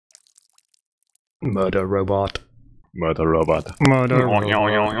Murder robot. Murder robot. Murder robot.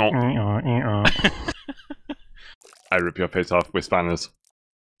 I rip your face off with spanners.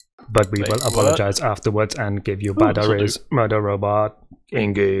 But we will apologize afterwards and give you batteries. Murder robot.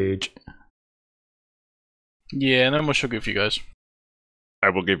 Engage. Yeah, no more sugar for you guys. I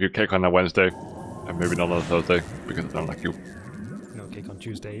will give you cake on a Wednesday. And maybe not on a Thursday, because I don't like you. No cake on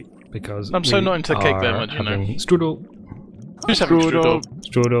Tuesday, because I'm so not into cake that much, you know. Strudel. Who's having strudel?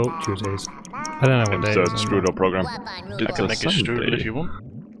 Strudel, Tuesdays. I don't know what day it is. Strudel program. I can make a strudel if you want.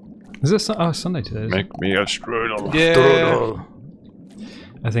 Is this Sunday today? Make me a strudel. Yeah. Strudel.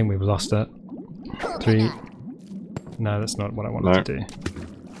 I think we've lost it. 3. No, that's not what I wanted to do.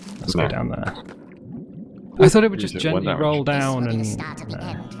 Let's go down there. I thought it would just gently roll down and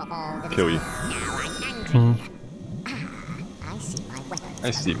kill you. Mm. I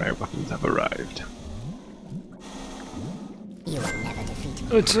see my weapons have arrived.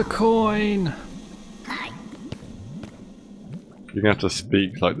 It's a coin! You're gonna have to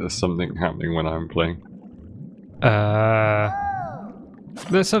speak like there's something happening when I'm playing.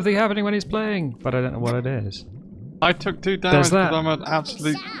 There's something happening when he's playing, but I don't know what it is. I took 2 damage because I'm an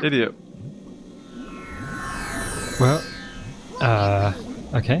absolute idiot. Well,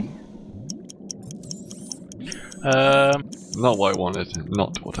 okay. Not what I wanted.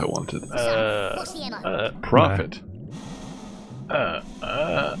 Not what I wanted. Profit.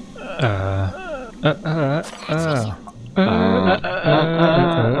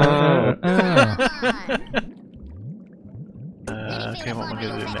 Okay, what am I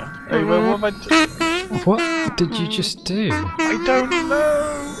gonna do now? Hey, what am I doing? What did you just do? I don't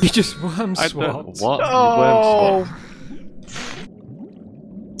know! You just worm swapped. What? Oh!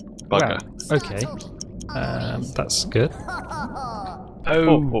 Bugger. Wow. Okay. That's good.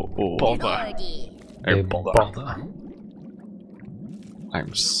 Oh, bother. Oh, bother.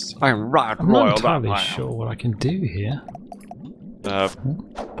 I'm right I'm royal. not entirely sure what I can do here.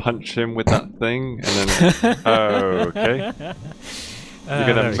 Punch him with that thing, and then okay. You're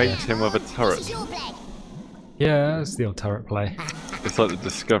gonna mate him with a turret. Yeah, that's the old turret play. It's like the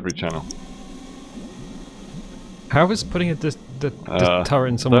Discovery Channel. How is putting the turret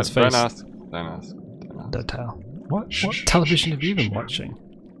in someone's face? Don't ask. Don't ask. Don't tell. What television have you been watching?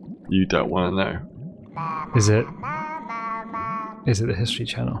 You don't want to know. Is it the History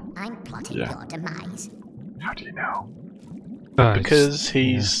Channel? I'm plotting your demise. How do you know? Because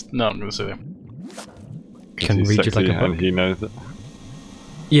he's... Yeah. No, I'm gonna say that. Can read you like a book. And he knows it.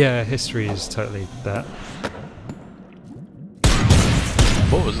 Yeah, history is totally that.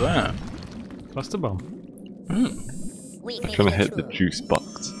 What was that? Cluster bomb. I'm trying to hit the juice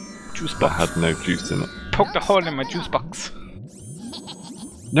box. Juice box. That had no juice in it. Poke the hole in my juice box.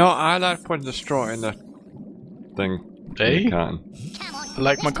 No, I like putting the straw in the thing. Hey? I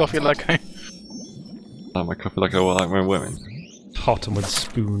like my coffee like I... like my coffee like I like my women. Hot and with a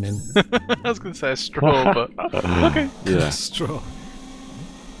spoon in. I was gonna say a straw, but... okay. Yeah. Straw.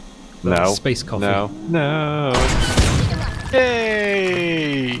 No. Space coffee. No.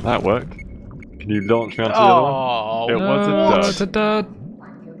 Yay! That worked. Can you launch me onto the other one? It was a dud. It's a dud.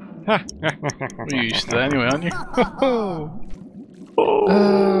 You're used to that anyway, aren't you?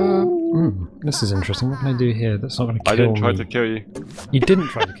 This is interesting. What can I do here that's not going to kill me? I didn't try to kill you. You didn't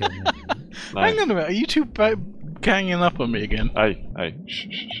try to kill me. No. Hang on a minute, are you two ganging up on me again? Hey. Shh.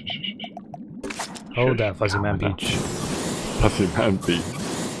 Hold that, Fuzzy Man Peach. Fuzzy Man Peach.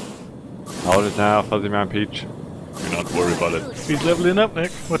 Hold it now, Fuzzy Man Peach. Do not worry about it. He's leveling up,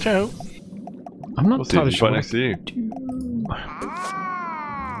 Nick. Watch out. I'm not entirely sure. Right next to you.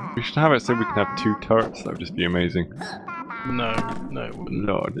 We should have it so we can have 2 turrets. That would just be amazing. No, it wouldn't.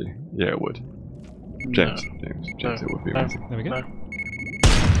 Lordy. Yeah, it would. James, it would be amazing. There we go.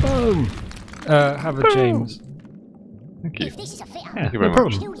 Boom! Have a James. Thank you. Yeah, you very no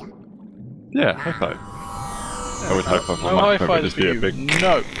much. problem. Yeah, high five. I would high five no high five just be a big...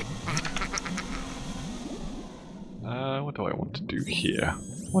 No! What do I want to do here?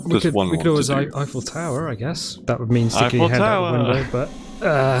 What we does could, one we want could always to do? Eiffel Tower, I guess. That would mean sticking your hand out the window, but...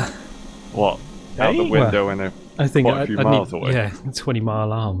 What? Out the window and I think quite a few miles away? Yeah,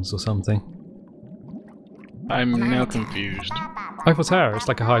 20-mile arms or something. I'm now confused. Eiffel Tower, it's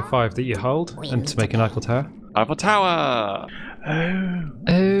like a high five that you hold and to make an Eiffel Tower. Eiffel Tower!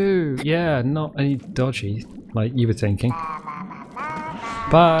 Oh, yeah, not any dodgy, like you were thinking.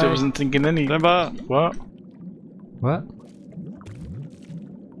 Bye! I wasn't thinking any... What? What?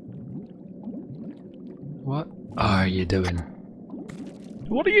 What are you doing?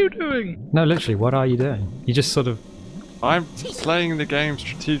 What are you doing? No, literally, what are you doing? You just sort of... I'm playing the game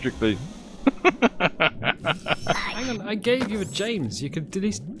strategically. Hang on, I gave you a James. You could at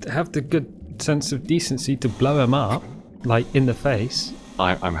least have the good sense of decency to blow him up, like in the face.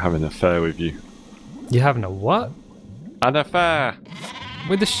 I'm having an affair with you. You having a what? An affair!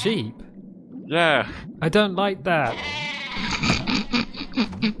 With the sheep? Yeah. I don't like that.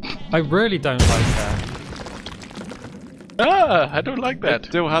 I really don't like that. Ah, I don't like that. It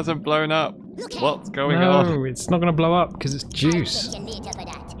still hasn't blown up. What's going on? No, it's not going to blow up because it's juice.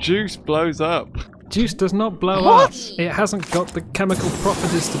 Juice blows up. Juice does not blow up. It hasn't got the chemical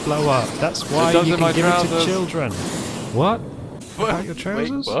properties to blow up. That's why you can give it to children. What? About your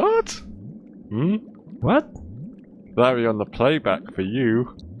trousers? Wait, what? Hmm? What? That'll be on the playback for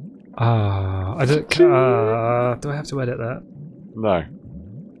you. I don't. Do I have to edit that? No.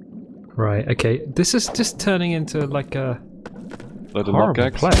 Right. Okay. This is just turning into like a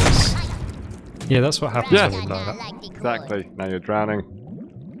horrible place. Yeah, that's what happens when you blow it up. Exactly. Now you're drowning.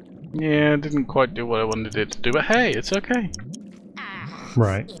 Yeah, it didn't quite do what I wanted it to do, but hey, it's okay.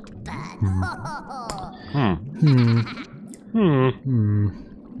 Right.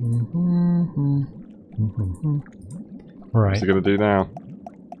 Right. What's he gonna do now?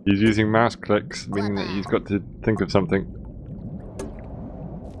 He's using mouse clicks, meaning that he's got to think of something.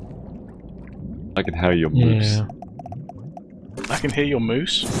 I can hear your moose. Yeah. I can hear your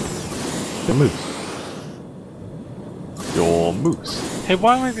moose. Your moose. Your moose. Hey,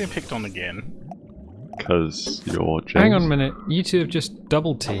 why am I being picked on again? Because you're James. Hang on a minute. You two have just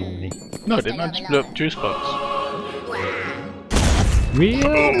double teamed me. No, I didn't. I just blew up juice box.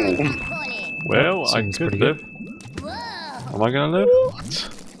 Really? Well, I Seems could pretty live. Am I gonna live? What?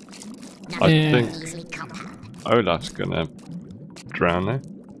 I Yeah. think Olaf's gonna drown now.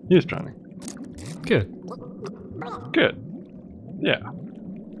 He is drowning. Good. Good. Yeah.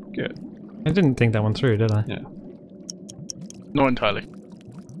 Good. I didn't think that one through, did I? Yeah. Not entirely.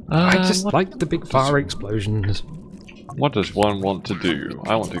 I just like the big fire explosions. What does one want to do?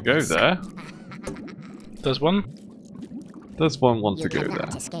 I want to go there. There's one. Does one want to go there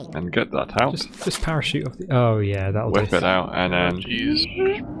and get that out? Just parachute off the. Oh yeah, that'll Whip do. it out and then. Jeez.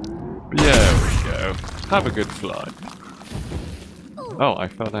 There we go. Have a good flight. Oh, I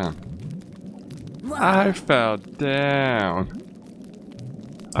fell down. I fell down.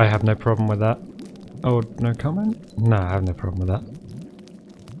 I have no problem with that. Oh, no comment? No, I have no problem with that.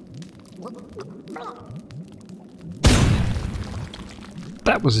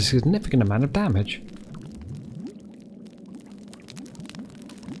 That was a significant amount of damage.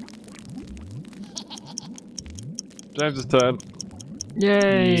 James's turn.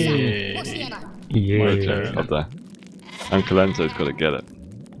 Yay! Yeah. My turn. Up there. Uncle Enzo's got to get it.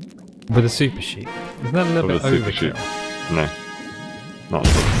 With a super sheep. Isn't that a little With bit a super sheep. overkill? No. Not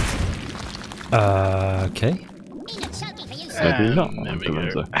at all. Okay. Maybe not, There we Uncle go.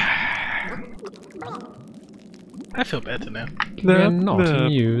 Enzo. I feel better now. We're not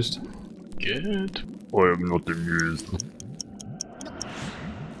amused. Good. I am not amused.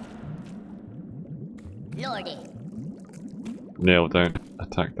 Neil, don't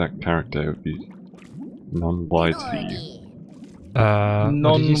attack that character. It would be non-wise for you.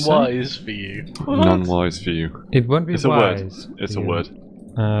 What did you say? Non-wise for you. Non-wise for you. It won't be It's a word. wise. It's a for you. word.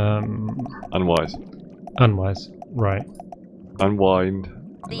 Unwise. Unwise. Right. Unwind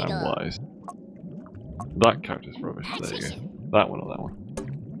and unwise. That character's rubbish. There you go. That one or that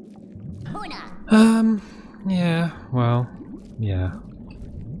one. Yeah, well, yeah.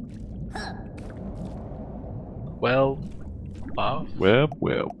 Well, Well.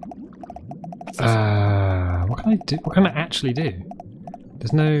 What can I do? What can I actually do?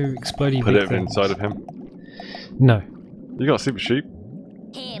 There's no exploding Put big it things. inside of him. No. You got a super sheep.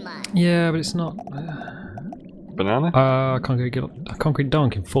 Yeah, but it's not. Banana? I can't go get a concrete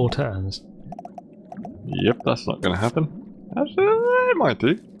dunk in 4 turns. Yep, that's not going to happen. Actually, it might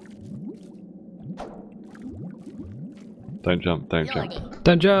do. Don't jump, don't jump.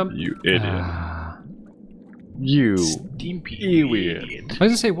 Don't jump! You idiot. Ah. You Stimpy. weird. I was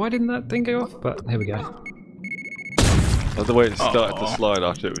gonna say, why didn't that thing go off? But here we go. That's the way it started to slide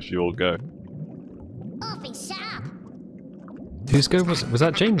after it was your go. Whose go was it? Was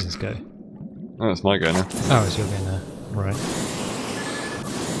that James's go? Oh, it's my go now. Oh, it's your go now. Right.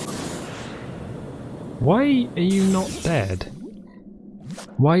 Why are you not dead?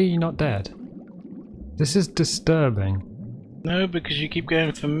 Why are you not dead? This is disturbing. No, because you keep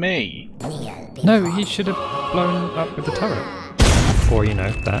going for me. No, he should have blown up with the turret. Or, you know,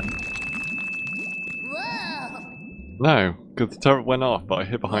 that. No, because the turret went off, but I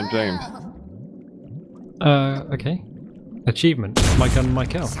hid behind James. Okay. Achievement. My gun, my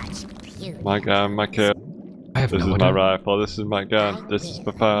kill. My gun, my kill. I have This no is my idea. rifle, this is my gun, this is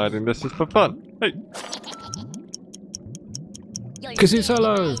for fighting, this is for fun. Hey! Kazoo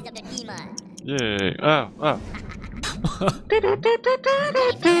solo! Yay. Oh, oh.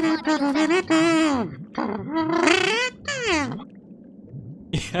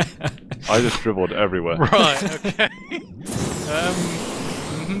 I just dribbled everywhere. Right, okay.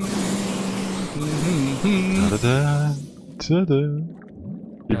 Ta-da, ta-da.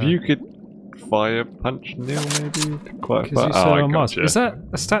 If you could fire punch Neil, maybe quite far. You Oh, said I on Mars. gotcha. Is that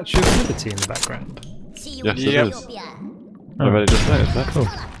a Statue of Liberty in the background? Yes, it Yep. is. I really just noticed that. Cool.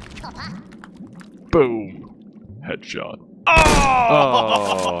 Boom. Headshot.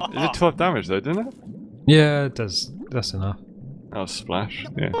 Oh! It did 12 damage though, didn't it? Yeah, it does. That's enough. That was splash.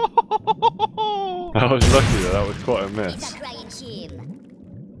 Yeah. I was lucky though. That was quite a miss.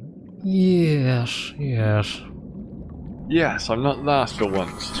 Yes, yes. Yes, I'm not last for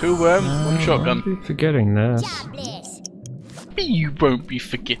once. 2 worms, 1 I shotgun. won't be forgetting this. You won't be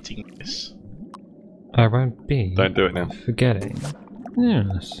forgetting this. I won't be Don't do it now. forgetting.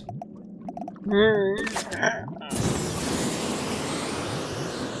 Yes.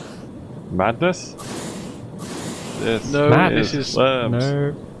 Madness? This No, Madness. this is worms.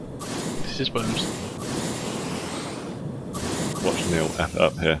 No. this is worms. Watch Neil F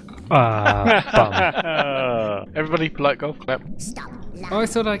up here. Ah, Everybody, polite golf clap. Oh, I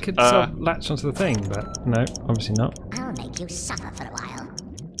thought I could sort of latch onto the thing, but no, obviously not. I'll make you suffer for a while.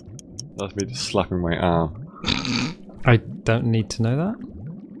 That's me just slapping my arm. I don't need to know that.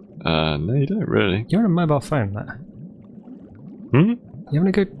 No, you don't really. You're on a mobile phone, that. Hmm? You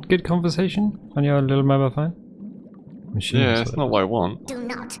having a good conversation on your little mobile phone? Yeah, it's not what I want. Do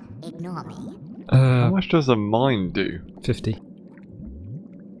not ignore me. How much does a mine do? 50.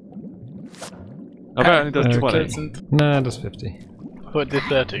 I bet it only does Okay. 20. No, it does 50. Oh, it did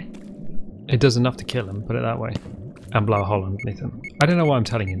 30. It does enough to kill him, put it that way. And blow a hole underneath him. I don't know why I'm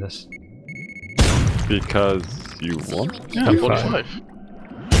telling you this. Because you want? Yeah, You're 45.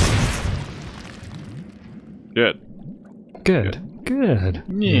 Good. Good. Good.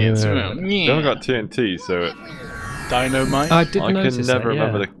 Yeah, it's Yeah. You haven't got TNT, so Dynamite. I did I notice can never that, yeah.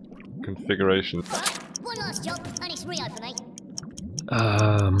 remember the configuration. One last job, and it's Rio for me.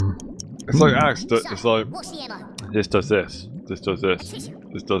 It's like Axe, it's like, What's the ammo? this does this, this does this,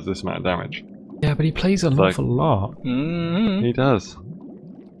 this does this amount of damage. Yeah, but he plays an like- awful lot. Mm-hmm. He does.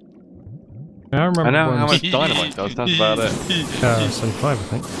 I remember I know how once- much dynamite does, that's about it. 75, I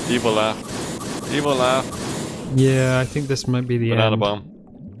think. Evil laugh. Evil laugh. Yeah, I think this might be the Banana end. bomb.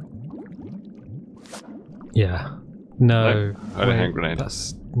 Yeah. No. Oh, the hand grenade.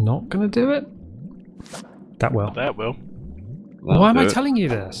 That's not gonna do it? That will. That will. That'll Why am do I it. telling you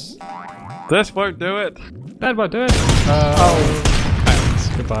this? This won't do it! That won't do it.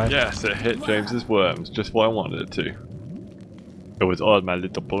 Goodbye. Yes, it hit James's worms, just what I wanted it to. It was all my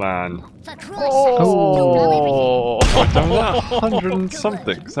little plan. For Christ's sake, you'll know everything. Oh! I've done that 100 and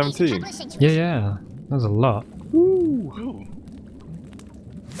something, 17. Yeah. That was a lot. Ooh.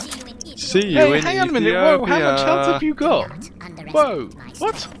 See you Hey, in hang on a minute. Ethiopia. Whoa, how much health have you got? Whoa,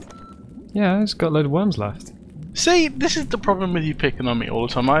 what? Yeah, it's got a load of worms left. See, this is the problem with you picking on me all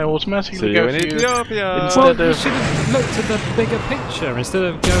the time. I automatically See go you in for you. Ethiopia. Instead Well, you of- should have looked at the bigger picture instead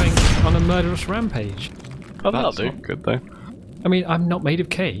of going on a murderous rampage. Oh, that'll That's do. not good though. I mean, I'm not made of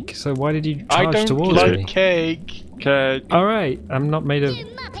cake, so why did you I charge don't towards like me? cake. Okay. Alright, I'm not made of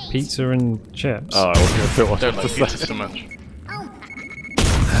pizza and chips. Oh, I was going to say what Don't I like pizza so much.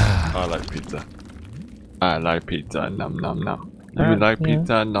 I like pizza. I like pizza. Num num num. You Ah, like yeah.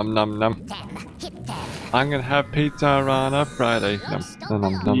 pizza? Num num num. I'm gonna have pizza on a Friday. Num num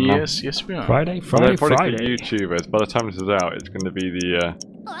num num. Yes, yes we are. Friday, Well, Friday, they're probably for Friday. YouTubers. By the time this is out, it's going to be the.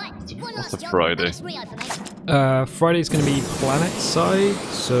 What's the Friday? Friday's going to be Planet Side,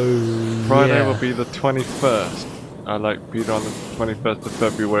 so Friday yeah. will be the 21st. I like pizza on the 21st of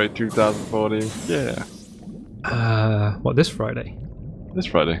February 2014. Yeah. What, this Friday? This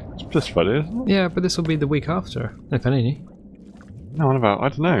Friday. It's this Friday, isn't it? Yeah, but this will be the week after, if any. No, what about? I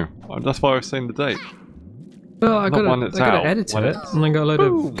don't know. That's why I was saying the date. Well, I Not one got that's to out, edit when it, it's- and I got a load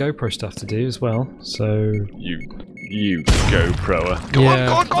Boom. of GoPro stuff to do as well. So You GoProer.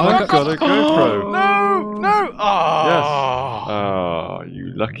 yeah, I've got a GoPro. No, no. Oh. Yes. Oh,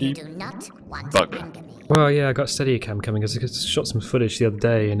 you lucky Do not want bugger. to anger me. Well, yeah, I got Steadicam coming because I shot some footage the other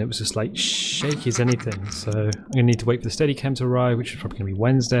day, and it was just like shaky as anything. So I'm gonna need to wait for the Steadicam to arrive, which is probably gonna be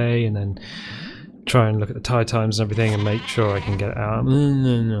Wednesday, and then try and look at the tide times and everything, and make sure I can get it out.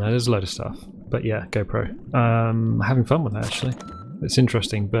 There's a load of stuff, but yeah, GoPro. Having fun with that actually. It's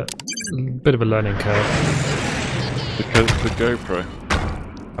interesting, but a bit of a learning curve. Because the GoPro.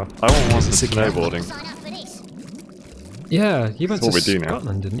 Oh. I want one for It's a snowboarding. Sign up for this. Yeah, you went That's to what we do now.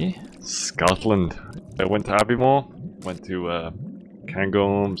 Scotland, didn't you? Scotland. I went to Abbeymoor. Went to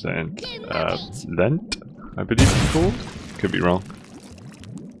Cairngorms and Lent, I believe it's called. Could be wrong.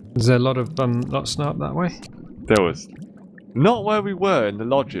 Is there a lot of lots up that way? There was. Not where we were in the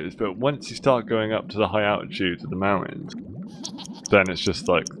lodges, but once you start going up to the high altitudes of the mountains, then it's just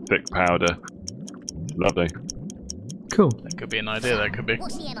like thick powder. Lovely. Cool. That could be an idea, that could be.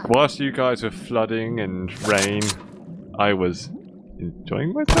 What's the ammo? Whilst you guys were flooding and rain, I was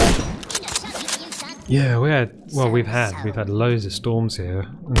enjoying myself. Yeah, we've had loads of storms here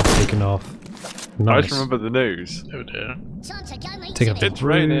and it's taken off. Nice. I just remember the news. Oh dear. Time to go meet Taking up the It's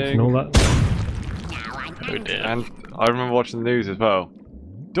roof raining. and all that. Oh dear. And I remember watching the news as well.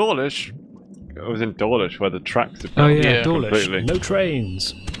 Dawlish. I was in Dawlish where the tracks had Oh gone yeah, Dawlish. completely. No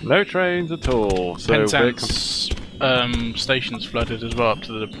trains. No trains at all. So we're Penzance station's flooded as well up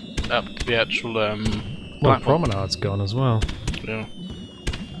to the actual Well, platform. Promenade's gone as well. Yeah.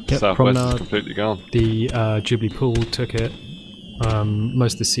 Yep, Southwest is Promenade. completely gone. The Ghibli Pool took it.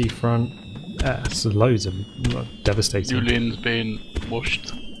 Most of the seafront. So loads of devastating. Julian's being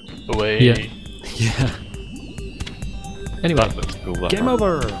washed away. Yeah. Yeah. Anyway, That looks cool. That game one.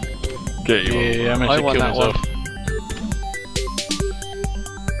 over. Game Yeah, I over. managed to won kill that myself. one.